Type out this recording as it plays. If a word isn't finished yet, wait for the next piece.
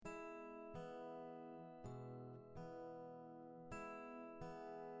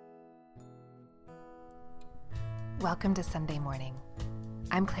Welcome to Sunday Morning.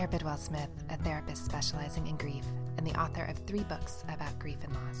 I'm Claire Bidwell Smith, a therapist specializing in grief and the author of 3 books about grief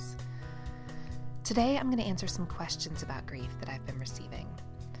and loss. Today, I'm going to answer some questions about grief that I've been receiving.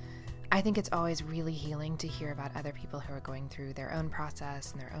 I think it's always really healing to hear about other people who are going through their own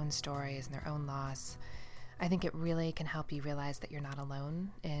process and their own stories and their own loss. I think it really can help you realize that you're not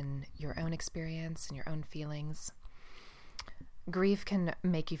alone in your own experience and your own feelings. Grief can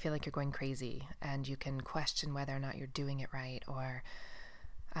make you feel like you're going crazy, and you can question whether or not you're doing it right, or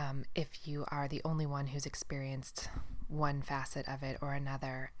if you are the only one who's experienced one facet of it or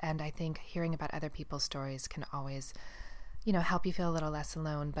another. And I think hearing about other people's stories can always, help you feel a little less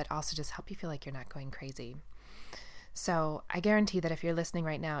alone, but also just help you feel like you're not going crazy. So I guarantee that if you're listening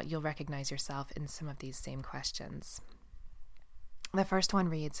right now, you'll recognize yourself in some of these same questions. The first one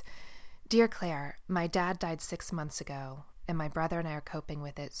reads, "Dear Claire, my dad died 6 months ago, and my brother and I are coping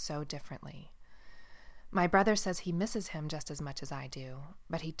with it so differently. My brother says he misses him just as much as I do,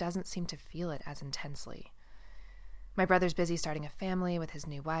 but he doesn't seem to feel it as intensely. My brother's busy starting a family with his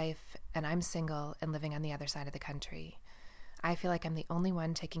new wife, and I'm single and living on the other side of the country. I feel like I'm the only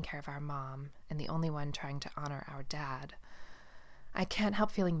one taking care of our mom and the only one trying to honor our dad. I can't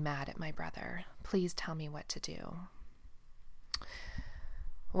help feeling mad at my brother. Please tell me what to do."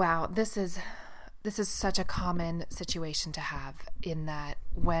 Wow, this is such a common situation to have, in that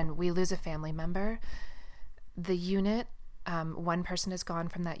when we lose a family member, the unit, one person is gone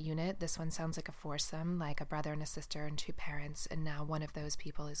from that unit. This one sounds like a foursome, like a brother and a sister and 2 parents, and now one of those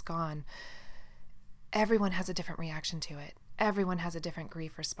people is gone. Everyone has a different reaction to it. Everyone has a different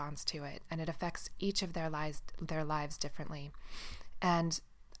grief response to it, and it affects each of their lives differently. And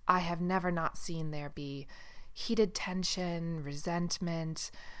I have never not seen there be heated tension,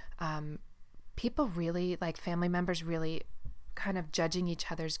 resentment, people really, like family members really kind of judging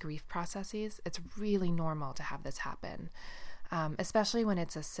each other's grief processes. It's really normal to have this happen, especially when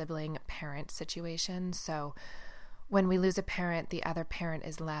it's a sibling-parent situation. So when we lose a parent, the other parent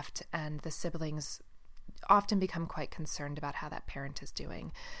is left, and the siblings often become quite concerned about how that parent is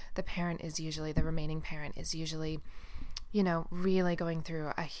doing. The remaining parent is usually, really going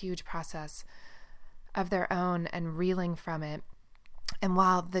through a huge process of their own and reeling from it. And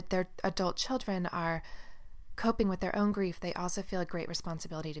while their adult children are coping with their own grief, they also feel a great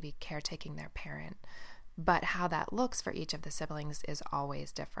responsibility to be caretaking their parent. But how that looks for each of the siblings is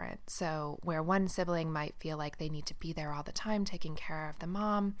always different. So where one sibling might feel like they need to be there all the time taking care of the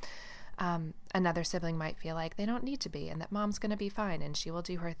mom, another sibling might feel like they don't need to be, and that mom's going to be fine and she will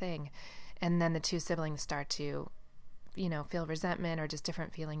do her thing. And then the 2 siblings start to feel resentment or just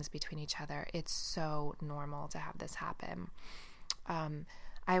different feelings between each other. It's so normal to have this happen.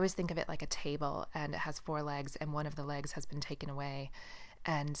 I always think of it like a table, and it has 4 legs, and one of the legs has been taken away,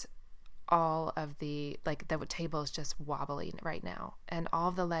 and all of the table is just wobbly right now, and all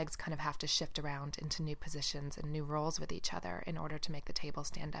of the legs kind of have to shift around into new positions and new roles with each other in order to make the table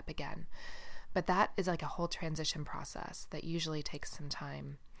stand up again. But that is like a whole transition process that usually takes some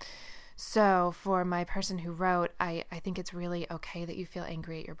time. So for my person who wrote, I think it's really okay that you feel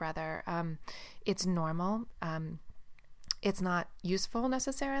angry at your brother. It's normal. It's not useful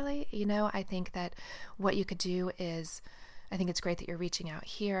necessarily. I think that what you could do is, I think it's great that you're reaching out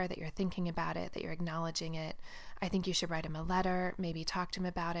here, that you're thinking about it, that you're acknowledging it. I think you should write him a letter, maybe talk to him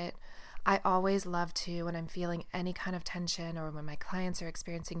about it. I always love to, when I'm feeling any kind of tension, or when my clients are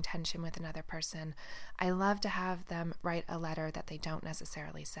experiencing tension with another person, I love to have them write a letter that they don't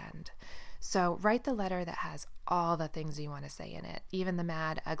necessarily send. So write the letter that has all the things you want to say in it, even the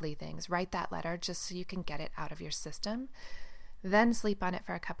mad, ugly things. Write that letter just so you can get it out of your system. Then sleep on it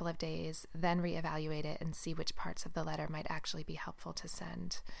for a couple of days, then reevaluate it and see which parts of the letter might actually be helpful to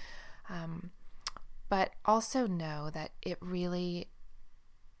send. But also know that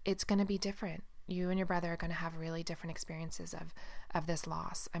it's going to be different. You and your brother are going to have really different experiences of this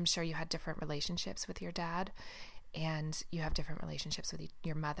loss. I'm sure you had different relationships with your dad, and you have different relationships with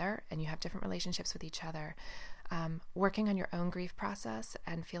your mother, and you have different relationships with each other. Working on your own grief process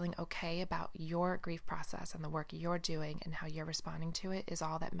and feeling okay about your grief process and the work you're doing and how you're responding to it is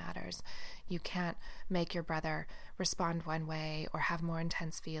all that matters. You can't make your brother respond one way or have more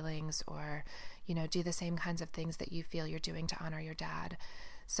intense feelings or, do the same kinds of things that you feel you're doing to honor your dad.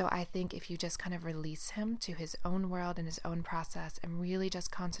 So I think if you just kind of release him to his own world and his own process and really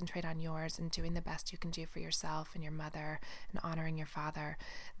just concentrate on yours and doing the best you can do for yourself and your mother and honoring your father,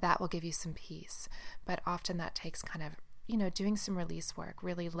 that will give you some peace. But often that takes kind of, doing some release work,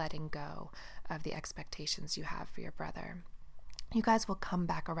 really letting go of the expectations you have for your brother. you guys will come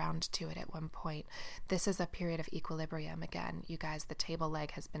back around to it at one point. This is a period of equilibrium again. You guys, the table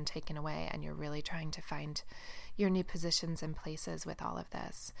leg has been taken away and you're really trying to find your new positions and places with all of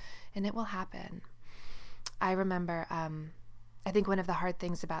this. And it will happen. I remember, I think one of the hard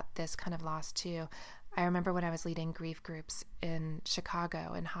things about this kind of loss too, I remember when I was leading grief groups in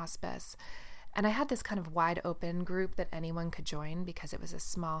Chicago in hospice, and I had this kind of wide open group that anyone could join because it was a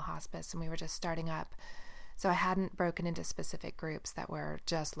small hospice and we were just starting up. So I hadn't broken into specific groups that were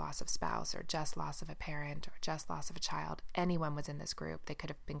just loss of spouse or just loss of a parent or just loss of a child. Anyone was in this group. They could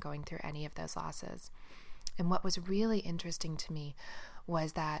have been going through any of those losses. And what was really interesting to me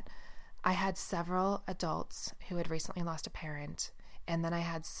was that I had several adults who had recently lost a parent, and then I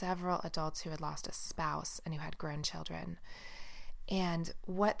had several adults who had lost a spouse and who had grown children. And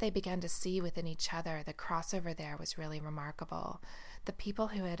what they began to see within each other, the crossover there was really remarkable. The people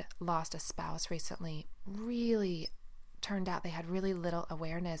who had lost a spouse recently really turned out they had really little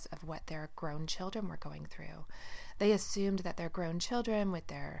awareness of what their grown children were going through. They assumed that their grown children with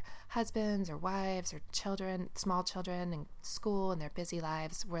their husbands or wives or children, small children in school and their busy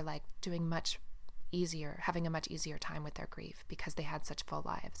lives were like doing much easier, having a much easier time with their grief because they had such full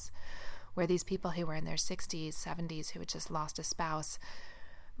lives. Where these people who were in their 60s, 70s, who had just lost a spouse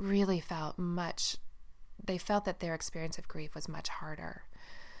really felt that their experience of grief was much harder.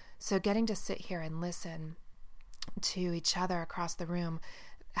 So getting to sit here and listen to each other across the room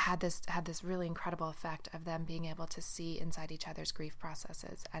had this really incredible effect of them being able to see inside each other's grief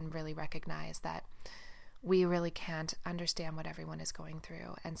processes and really recognize that we really can't understand what everyone is going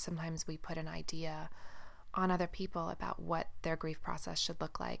through. And sometimes we put an idea on other people about what their grief process should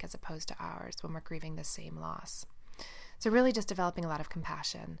look like as opposed to ours when we're grieving the same loss. So really just developing a lot of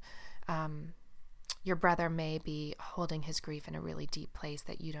compassion. Your brother may be holding his grief in a really deep place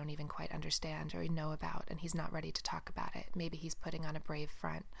that you don't even quite understand or know about, and he's not ready to talk about it. Maybe he's putting on a brave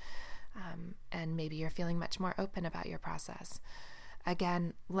front, and maybe you're feeling much more open about your process.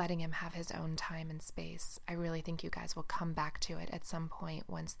 Again, letting him have his own time and space. I really think you guys will come back to it at some point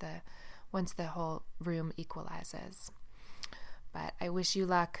once the whole room equalizes. But I wish you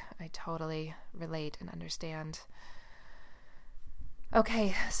luck. I totally relate and understand.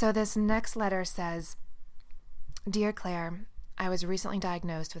 Okay, so this next letter says, Dear Claire, I was recently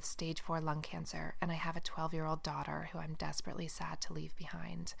diagnosed with stage 4 lung cancer, and I have a 12-year-old daughter who I'm desperately sad to leave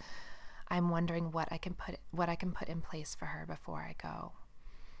behind. I'm wondering what I can put in place for her before I go.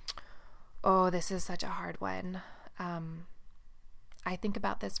 Oh, this is such a hard one. I think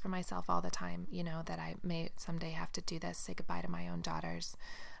about this for myself all the time, that I may someday have to do this, say goodbye to my own daughters.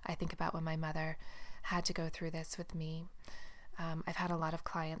 I think about when my mother had to go through this with me. I've had a lot of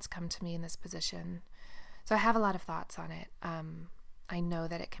clients come to me in this position, so I have a lot of thoughts on it. I know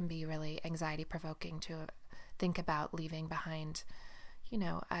that it can be really anxiety-provoking to think about leaving behind,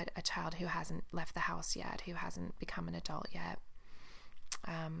 a child who hasn't left the house yet, who hasn't become an adult yet.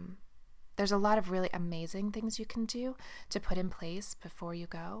 There's a lot of really amazing things you can do to put in place before you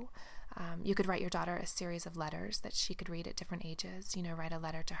go. You could write your daughter a series of letters that she could read at different ages. Write a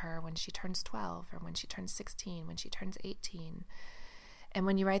letter to her when she turns 12 or when she turns 16, when she turns 18. And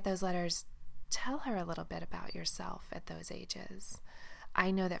when you write those letters, tell her a little bit about yourself at those ages.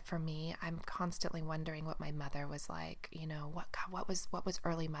 I know that for me, I'm constantly wondering what my mother was like. What was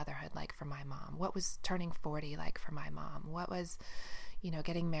early motherhood like for my mom? What was turning 40 like for my mom? What was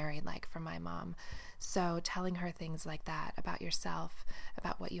getting married like for my mom. So telling her things like that about yourself,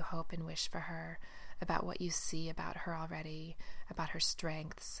 about what you hope and wish for her, about what you see about her already, about her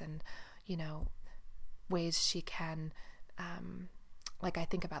strengths and, ways she can, I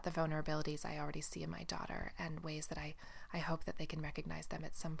think about the vulnerabilities I already see in my daughter and ways that I hope that they can recognize them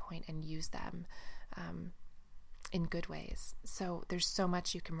at some point and use them, in good ways. So there's so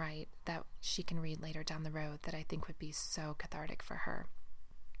much you can write that she can read later down the road that I think would be so cathartic for her.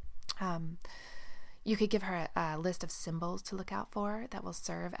 You could give her a list of symbols to look out for that will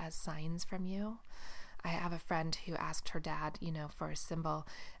serve as signs from you. I have a friend who asked her dad, for a symbol,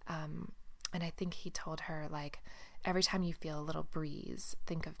 and I think he told her, every time you feel a little breeze,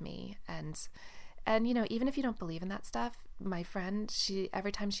 think of me. And even if you don't believe in that stuff, my friend,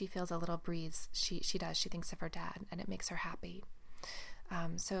 every time she feels a little breeze, she thinks of her dad, and it makes her happy.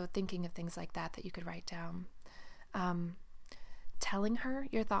 So thinking of things like that you could write down. Telling her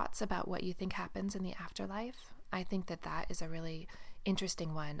your thoughts about what you think happens in the afterlife. I think that is a really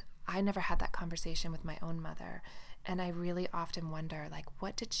interesting one. I never had that conversation with my own mother, and I really often wonder,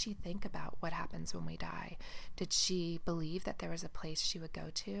 what did she think about what happens when we die? Did she believe that there was a place she would go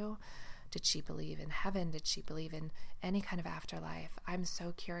to? Did she believe in heaven? Did she believe in any kind of afterlife? I'm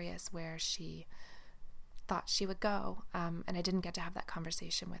so curious where she thought she would go, and I didn't get to have that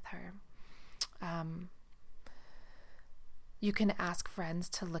conversation with her. You can ask friends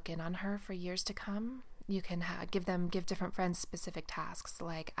to look in on her for years to come. You can give different friends specific tasks,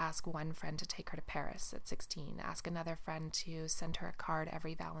 like ask one friend to take her to Paris at 16, ask another friend to send her a card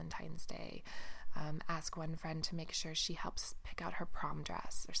every Valentine's Day, ask one friend to make sure she helps pick out her prom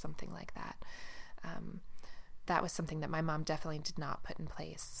dress or something like that. That was something that my mom definitely did not put in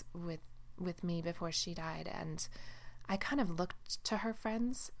place with me before she died, and I kind of looked to her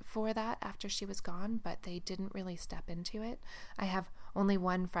friends for that after she was gone, but they didn't really step into it. I have only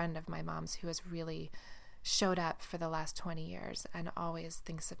one friend of my mom's who has really showed up for the last 20 years and always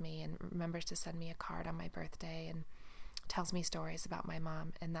thinks of me and remembers to send me a card on my birthday and tells me stories about my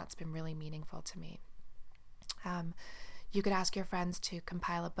mom, and that's been really meaningful to me. You could ask your friends to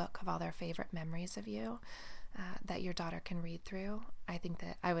compile a book of all their favorite memories of you that your daughter can read through. I think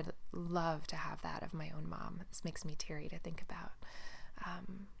that I would love to have that of my own mom. This makes me teary to think about.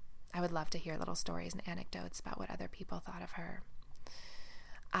 I would love to hear little stories and anecdotes about what other people thought of her.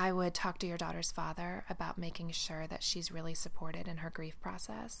 I would talk to your daughter's father about making sure that she's really supported in her grief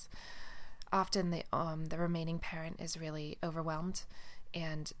process. Often the remaining parent is really overwhelmed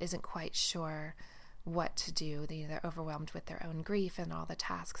and isn't quite sure what to do. They're overwhelmed with their own grief and all the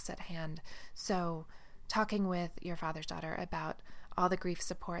tasks at hand. So talking with your father's daughter about all the grief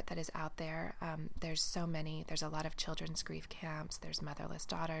support that is out there. There's so many. There's a lot of children's grief camps. There's motherless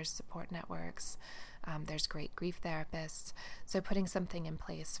daughters support networks. There's great grief therapists. So putting something in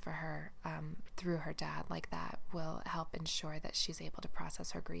place for her through her dad like that will help ensure that she's able to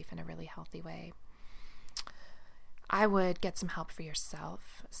process her grief in a really healthy way. I would get some help for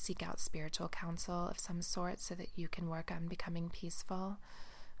yourself. Seek out spiritual counsel of some sort so that you can work on becoming peaceful.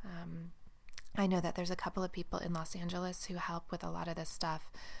 I know that there's a couple of people in Los Angeles who help with a lot of this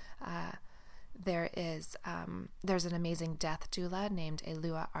stuff. There's an amazing death doula named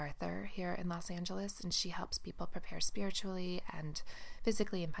Elua Arthur here in Los Angeles, and she helps people prepare spiritually and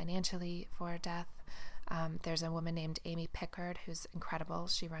physically and financially for death. There's a woman named Amy Pickard who's incredible.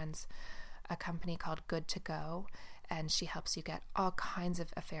 She runs a company called Good to Go, and she helps you get all kinds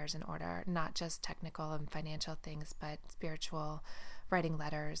of affairs in order, not just technical and financial things, but spiritual, writing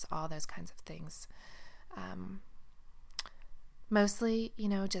letters, all those kinds of things. Mostly,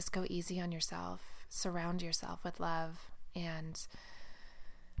 just go easy on yourself, surround yourself with love, and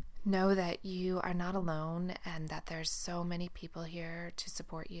know that you are not alone and that there's so many people here to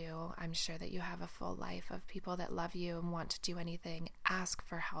support you. I'm sure that you have a full life of people that love you and want to do anything. Ask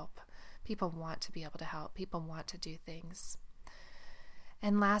for help. People want to be able to help. People want to do things.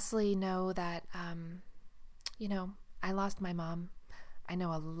 And lastly, know that, I lost my mom. I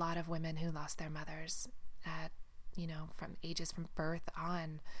know a lot of women who lost their mothers from birth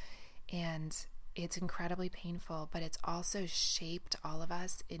on, and it's incredibly painful, but it's also shaped all of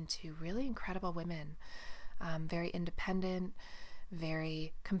us into really incredible women, very independent,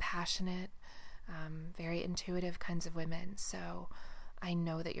 very compassionate, very intuitive kinds of women. So I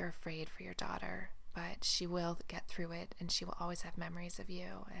know that you're afraid for your daughter, but she will get through it, and she will always have memories of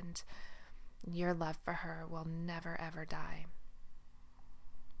you, and your love for her will never, ever die.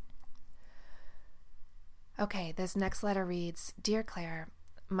 Okay, this next letter reads, Dear Claire,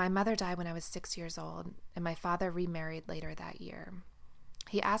 my mother died when I was 6 years old, and my father remarried later that year.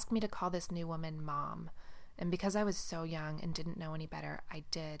 He asked me to call this new woman Mom, and because I was so young and didn't know any better, I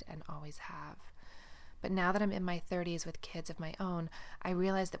did and always have. But now that I'm in my 30s with kids of my own, I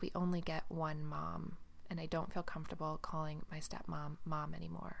realize that we only get one mom, and I don't feel comfortable calling my stepmom Mom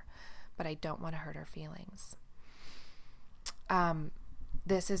anymore, but I don't want to hurt her feelings.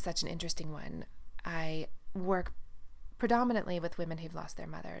 This is such an interesting one. I work predominantly with women who've lost their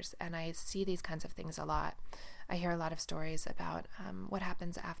mothers, and I see these kinds of things a lot. I hear a lot of stories about what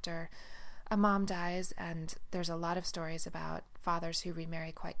happens after a mom dies, and there's a lot of stories about fathers who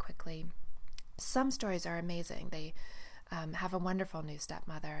remarry quite quickly. Some stories are amazing. They have a wonderful new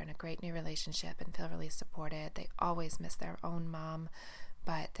stepmother and a great new relationship and feel really supported. They always miss their own mom,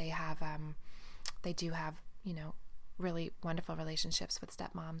 but they do have, really wonderful relationships with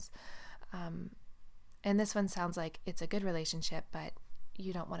stepmoms. And this one sounds like it's a good relationship, but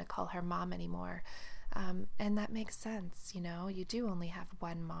you don't want to call her mom anymore. And that makes sense. You do only have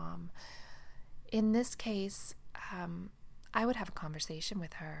one mom. In this case, I would have a conversation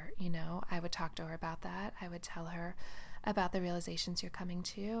with her. I would talk to her about that. I would tell her about the realizations you're coming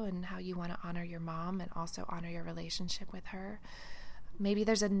to and how you want to honor your mom and also honor your relationship with her. Maybe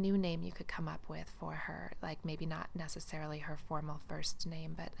there's a new name you could come up with for her, like maybe not necessarily her formal first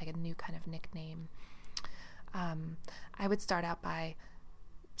name, but like a new kind of nickname. I would start out by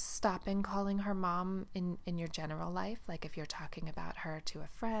stopping calling her mom in your general life, like if you're talking about her to a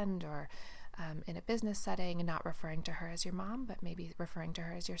friend or in a business setting, and not referring to her as your mom, but maybe referring to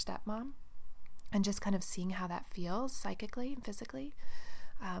her as your stepmom, and just kind of seeing how that feels psychically and physically.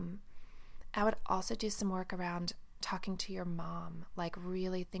 I would also do some work around talking to your mom, like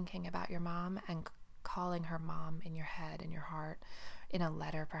really thinking about your mom and calling her mom in your head, in your heart, in a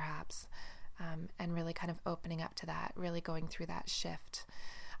letter perhaps, and really kind of opening up to that, really going through that shift.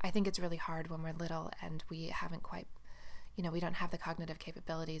 I think it's really hard when we're little and we haven't quite, we don't have the cognitive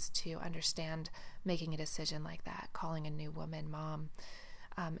capabilities to understand making a decision like that, calling a new woman mom,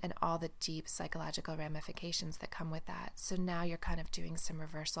 and all the deep psychological ramifications that come with that. So now you're kind of doing some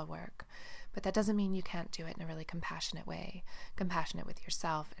reversal work. But that doesn't mean you can't do it in a really compassionate way, compassionate with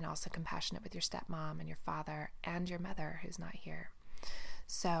yourself and also compassionate with your stepmom and your father and your mother who's not here.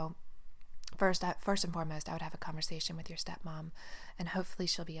 So first and foremost, I would have a conversation with your stepmom, and hopefully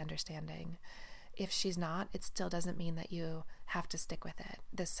she'll be understanding. If she's not, it still doesn't mean that you have to stick with it.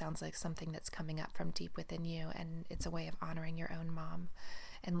 This sounds like something that's coming up from deep within you, and it's a way of honoring your own mom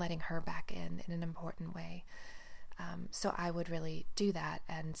and letting her back in an important way. So I would really do that,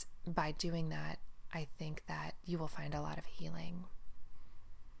 and by doing that, I think that you will find a lot of healing.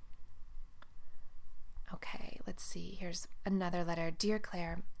 Okay, let's see. Here's another letter. Dear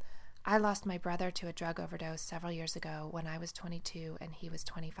Claire, I lost my brother to a drug overdose several years ago when I was 22 and he was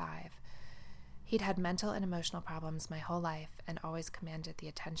 25. He'd had mental and emotional problems my whole life and always commanded the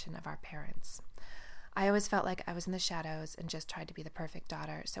attention of our parents. I always felt like I was in the shadows and just tried to be the perfect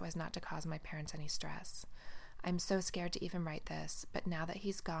daughter so as not to cause my parents any stress. I'm so scared to even write this, but now that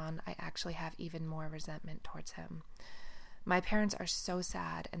he's gone, I actually have even more resentment towards him. My parents are so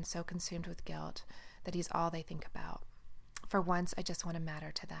sad and so consumed with guilt that he's all they think about. For once, I just want to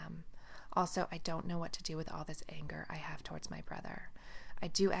matter to them. Also, I don't know what to do with all this anger I have towards my brother. I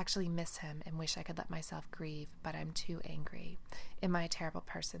do actually miss him and wish I could let myself grieve, but I'm too angry. Am I a terrible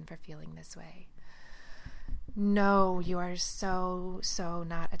person for feeling this way? No, you are so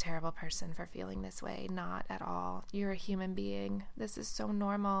not a terrible person for feeling this way. Not at all. You're a human being. This is so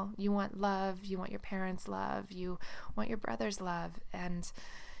normal. You want love. You want your parents' love. You want your brother's love. And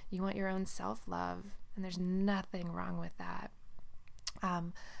you want your own self-love. And there's nothing wrong with that.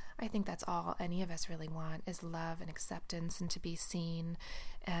 I think that's all any of us really want is love and acceptance and to be seen.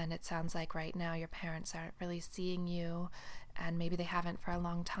 And it sounds like right now your parents aren't really seeing you, and maybe they haven't for a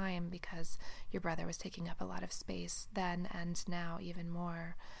long time because your brother was taking up a lot of space then and now even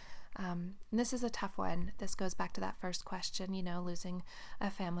more. And this is a tough one. This goes back to that first question, losing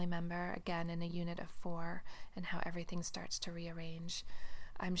a family member, again, in a unit of 4, and how everything starts to rearrange.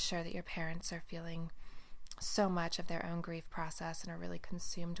 I'm sure that your parents are feeling so much of their own grief process and are really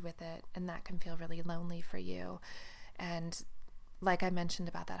consumed with it, and that can feel really lonely for you. And like I mentioned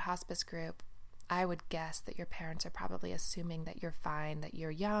about that hospice group, I would guess that your parents are probably assuming that you're fine, that you're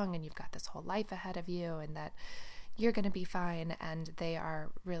young and you've got this whole life ahead of you and that you're going to be fine, and they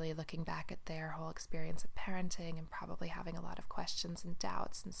are really looking back at their whole experience of parenting and probably having a lot of questions and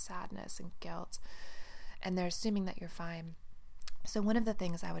doubts and sadness and guilt, and they're assuming that you're fine. So one of the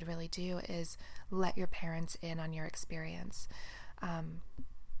things I would really do is let your parents in on your experience.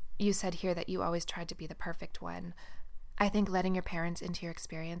 You said here that you always tried to be the perfect one. I think letting your parents into your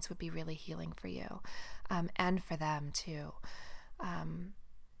experience would be really healing for you, and for them too.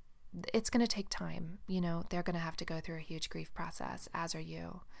 It's going to take time. They're going to have to go through a huge grief process, as are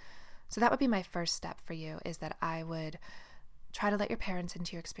you. So that would be my first step for you, is that I would try to let your parents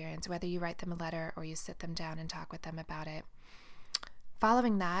into your experience, whether you write them a letter or you sit them down and talk with them about it.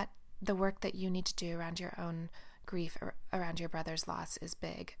 Following that, the work that you need to do around your own grief, around your brother's loss, is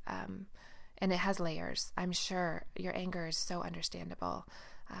big. And it has layers. I'm sure your anger is so understandable,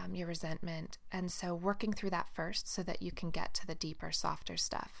 your resentment. And so working through that first so that you can get to the deeper, softer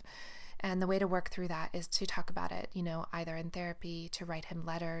stuff. And the way to work through that is to talk about it, either in therapy, to write him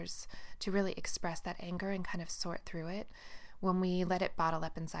letters, to really express that anger and kind of sort through it. When we let it bottle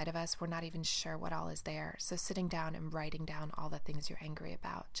up inside of us, we're not even sure what all is there. So sitting down and writing down all the things you're angry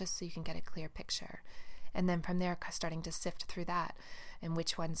about, just so you can get a clear picture. And then from there, starting to sift through that and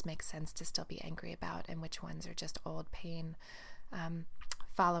which ones make sense to still be angry about and which ones are just old pain.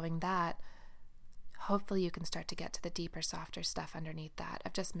 Following that, hopefully you can start to get to the deeper, softer stuff underneath that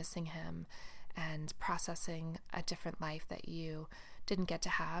of just missing him and processing a different life that you didn't get to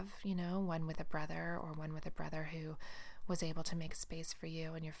have, one with a brother or one with a brother who was able to make space for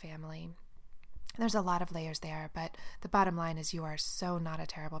you and your family. There's a lot of layers there, but the bottom line is you are so not a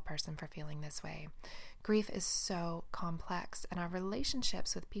terrible person for feeling this way. Grief is so complex, and our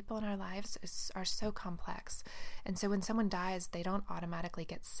relationships with people in our lives are so complex. And so when someone dies, they don't automatically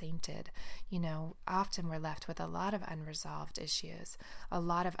get sainted. Often we're left with a lot of unresolved issues, a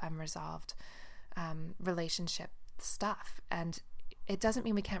lot of unresolved relationship stuff. And it doesn't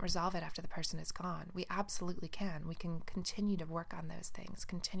mean we can't resolve it after the person is gone. We absolutely can. We can continue to work on those things,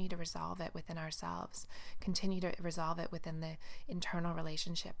 continue to resolve it within ourselves, continue to resolve it within the internal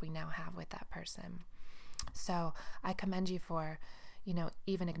relationship we now have with that person. So I commend you for,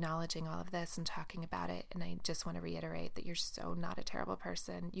 even acknowledging all of this and talking about it. And I just want to reiterate that you're so not a terrible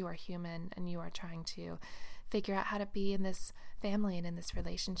person. You are human, and you are trying to figure out how to be in this family and in this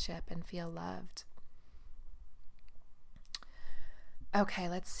relationship and feel loved. Okay,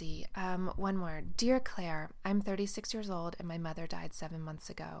 let's see. One more. Dear Claire, I'm 36 years old and my mother died 7 months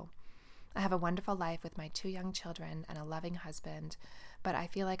ago. I have a wonderful life with my 2 young children and a loving husband, but I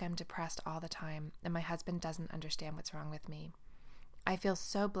feel like I'm depressed all the time and my husband doesn't understand what's wrong with me. I feel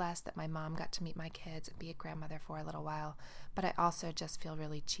so blessed that my mom got to meet my kids and be a grandmother for a little while, but I also just feel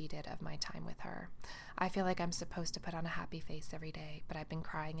really cheated of my time with her. I feel like I'm supposed to put on a happy face every day, but I've been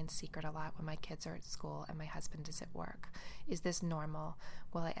crying in secret a lot when my kids are at school and my husband is at work. Is this normal?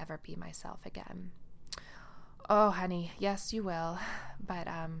 Will I ever be myself again? Oh, honey, yes, you will. But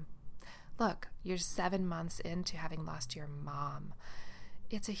look, you're 7 months into having lost your mom.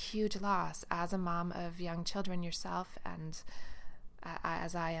 It's a huge loss. As a mom of young children yourself, and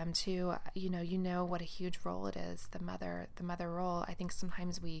as I am too, you know what a huge role it is, the mother role. I think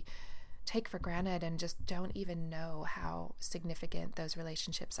sometimes we take for granted and just don't even know how significant those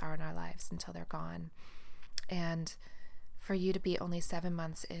relationships are in our lives until they're gone. And for you to be only 7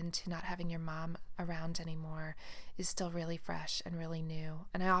 months into not having your mom around anymore is still really fresh and really new.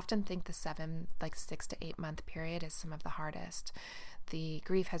 And I often think the 6 to 8 month period is some of the hardest. The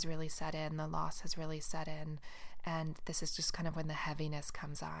grief has really set in, the loss has really set in, and this is just kind of when the heaviness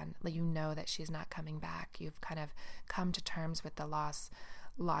comes on. You know that she's not coming back. You've kind of come to terms with the loss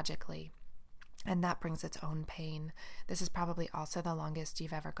logically, and that brings its own pain. This is probably also the longest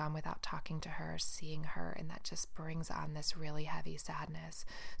you've ever gone without talking to her, seeing her, and that just brings on this really heavy sadness.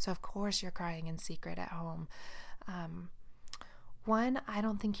 So of course you're crying in secret at home. One, I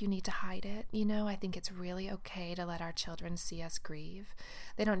don't think you need to hide it. I think it's really okay to let our children see us grieve.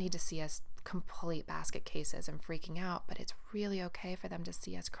 They don't need to see us complete basket cases and freaking out, but it's really okay for them to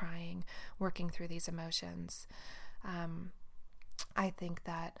see us crying, working through these emotions. I think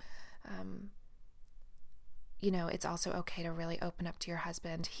that, it's also okay to really open up to your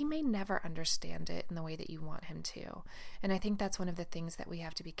husband. He may never understand it in the way that you want him to. And I think that's one of the things that we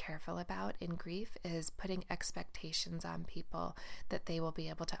have to be careful about in grief, is putting expectations on people that they will be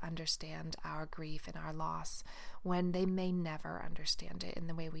able to understand our grief and our loss when they may never understand it in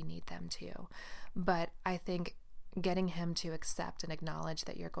the way we need them to. But I think getting him to accept and acknowledge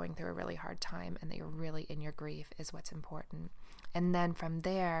that you're going through a really hard time and that you're really in your grief is what's important. And then from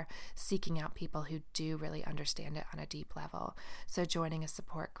there, seeking out people who do really understand it on a deep level. So joining a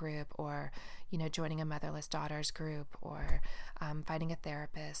support group, or, joining a motherless daughters group, or finding a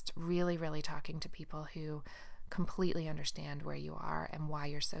therapist, really, really talking to people who completely understand where you are and why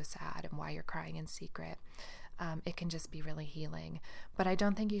you're so sad and why you're crying in secret. It can just be really healing. But I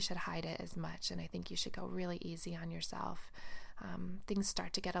don't think you should hide it as much, and I think you should go really easy on yourself. Things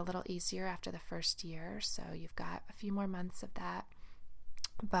start to get a little easier after the first year, so you've got a few more months of that.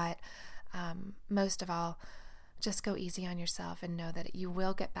 But most of all, just go easy on yourself and know that you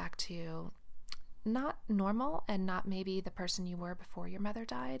will get back to not normal and not maybe the person you were before your mother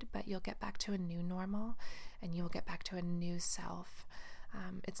died, but you'll get back to a new normal and you will get back to a new self.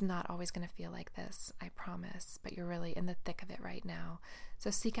 It's not always going to feel like this, I promise, but you're really in the thick of it right now.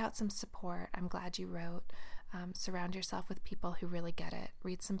 So seek out some support. I'm glad you wrote. Surround yourself with people who really get it.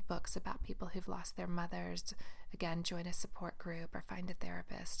 Read some books about people who've lost their mothers. Again, join a support group or find a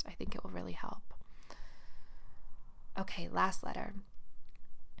therapist. I think it will really help. Okay, last letter.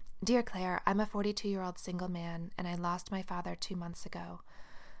 Dear Claire, I'm a 42-year-old single man, and I lost my father 2 months ago.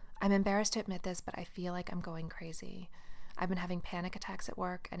 I'm embarrassed to admit this, but I feel like I'm going crazy. I've been having panic attacks at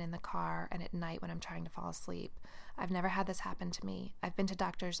work and in the car and at night when I'm trying to fall asleep. I've never had this happen to me. I've been to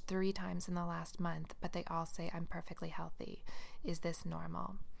doctors 3 times in the last month, but they all say I'm perfectly healthy. Is this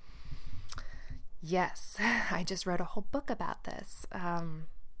normal? Yes, I just wrote a whole book about this.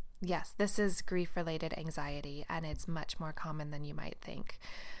 Yes, this is grief-related anxiety, and it's much more common than you might think.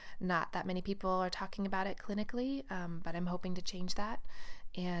 Not that many people are talking about it clinically, but I'm hoping to change that.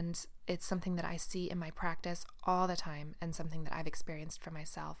 And it's something that I see in my practice all the time, and something that I've experienced for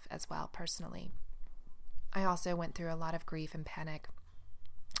myself as well personally. I also went through a lot of grief and panic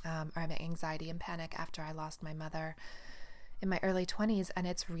or anxiety and panic after I lost my mother in my early 20s, and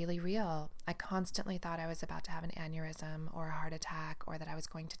it's really real. I constantly thought I was about to have an aneurysm or a heart attack, or that I was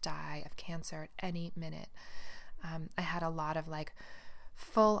going to die of cancer at any minute. I had a lot of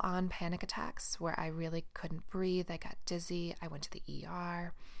full-on panic attacks where I really couldn't breathe. I got dizzy. I went to the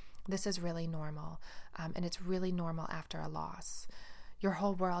ER. This is really normal, and it's really normal after a loss. Your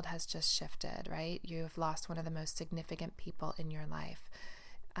whole world has just shifted, right? You've lost one of the most significant people in your life.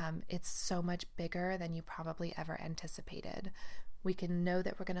 It's so much bigger than you probably ever anticipated. We can know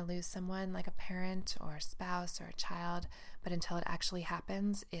that we're going to lose someone like a parent or a spouse or a child, but until it actually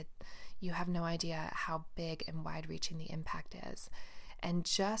happens, you have no idea how big and wide-reaching the impact is. And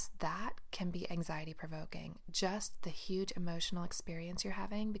just that can be anxiety provoking. Just the huge emotional experience you're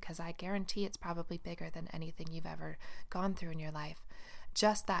having, because I guarantee it's probably bigger than anything you've ever gone through in your life.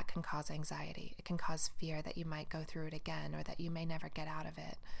 Just that can cause anxiety. It can cause fear that you might go through it again, or that you may never get out of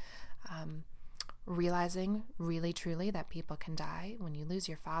it. Realizing really truly that people can die. When you lose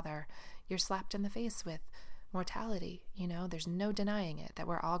your father, you're slapped in the face with mortality. There's no denying it, that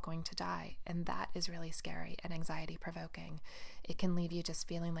we're all going to die. And that is really scary and anxiety provoking. It can leave you just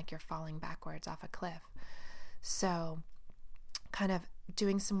feeling like you're falling backwards off a cliff. So kind of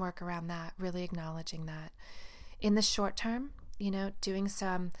doing some work around that, really acknowledging that. In the short term, doing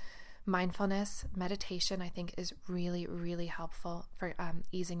some mindfulness meditation, I think, is really, really helpful for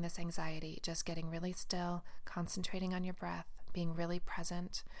easing this anxiety. Just getting really still, concentrating on your breath, being really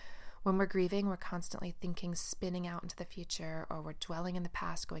present. When we're grieving, we're constantly thinking, spinning out into the future, or we're dwelling in the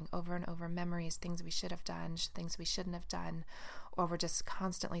past, going over and over memories, things we should have done, things we shouldn't have done, or we're just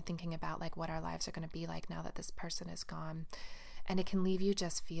constantly thinking about what our lives are going to be like now that this person is gone. And it can leave you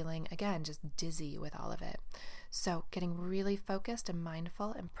just feeling, again, just dizzy with all of it. So getting really focused and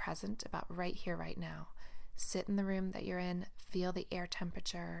mindful and present about right here, right now. Sit in the room that you're in, feel the air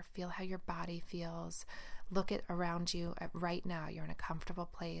temperature, feel how your body feels. Look at around you at right now. You're in a comfortable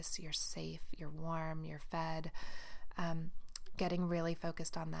place, you're safe, you're warm, you're fed. Getting really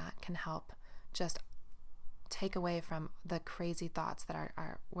focused on that can help just take away from the crazy thoughts that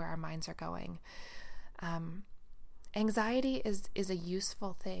are where our minds are going. Anxiety is a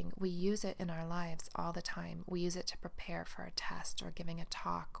useful thing. We use it in our lives all the time. We use it to prepare for a test, or giving a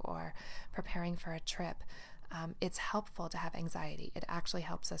talk, or preparing for a trip. It's helpful to have anxiety. It actually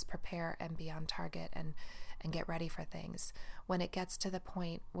helps us prepare and be on target and get ready for things. When it gets to the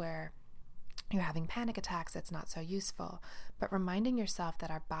point where you're having panic attacks, it's not so useful. But reminding yourself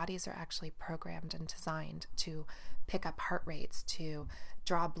that our bodies are actually programmed and designed to pick up heart rates, to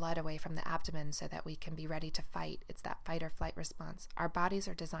draw blood away from the abdomen so that we can be ready to fight. It's that fight or flight response. Our bodies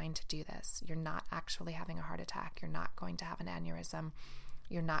are designed to do this. You're not actually having a heart attack. You're not going to have an aneurysm.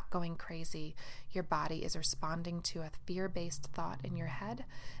 You're not going crazy. Your body is responding to a fear-based thought in your head,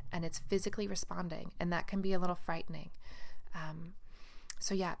 and it's physically responding, and that can be a little frightening.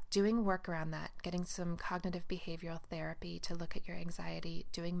 So yeah, doing work around that, getting some cognitive behavioral therapy to look at your anxiety,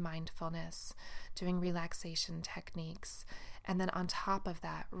 doing mindfulness, doing relaxation techniques, and then on top of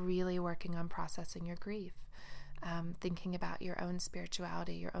that, really working on processing your grief, thinking about your own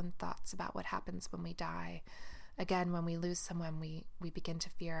spirituality, your own thoughts about what happens when we die. Again, when we lose someone, we begin to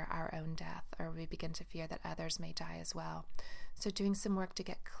fear our own death, or we begin to fear that others may die as well. So doing some work to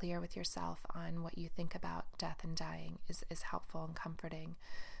get clear with yourself on what you think about death and dying is helpful and comforting.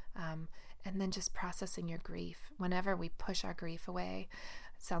 And then just processing your grief. Whenever we push our grief away,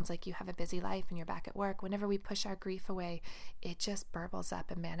 it sounds like you have a busy life and you're back at work. Whenever we push our grief away, it just burbles up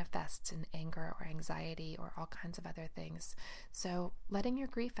and manifests in anger or anxiety or all kinds of other things. So letting your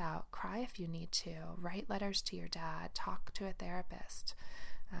grief out, cry if you need to, write letters to your dad, talk to a therapist.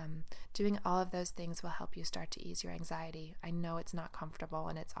 Doing all of those things will help you start to ease your anxiety. I know it's not comfortable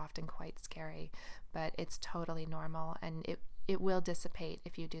and it's often quite scary, but it's totally normal, and it will dissipate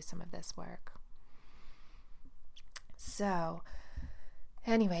if you do some of this work. So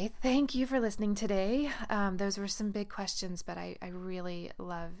anyway, thank you for listening today. Those were some big questions, but I really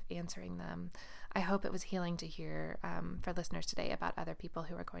love answering them. I hope it was healing to hear for listeners today about other people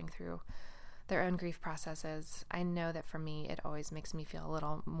who are going through their own grief processes. I know that for me, it always makes me feel a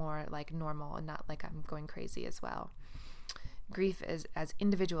little more like normal and not like I'm going crazy as well. Grief is as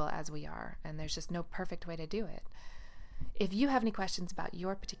individual as we are, and there's just no perfect way to do it. If you have any questions about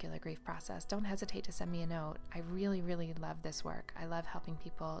your particular grief process, don't hesitate to send me a note. I really, really love this work. I love helping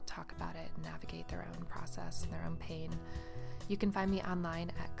people talk about it and navigate their own process and their own pain. You can find me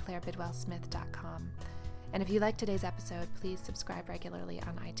online at clairebidwellsmith.com. And if you like today's episode, please subscribe regularly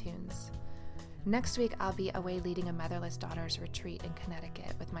on iTunes. Next week, I'll be away leading a motherless daughters retreat in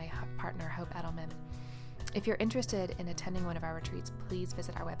Connecticut with my partner, Hope Edelman. If you're interested in attending one of our retreats, please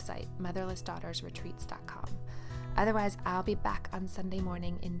visit our website, motherlessdaughtersretreats.com. Otherwise, I'll be back on Sunday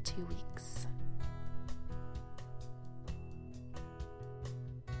morning in 2 weeks.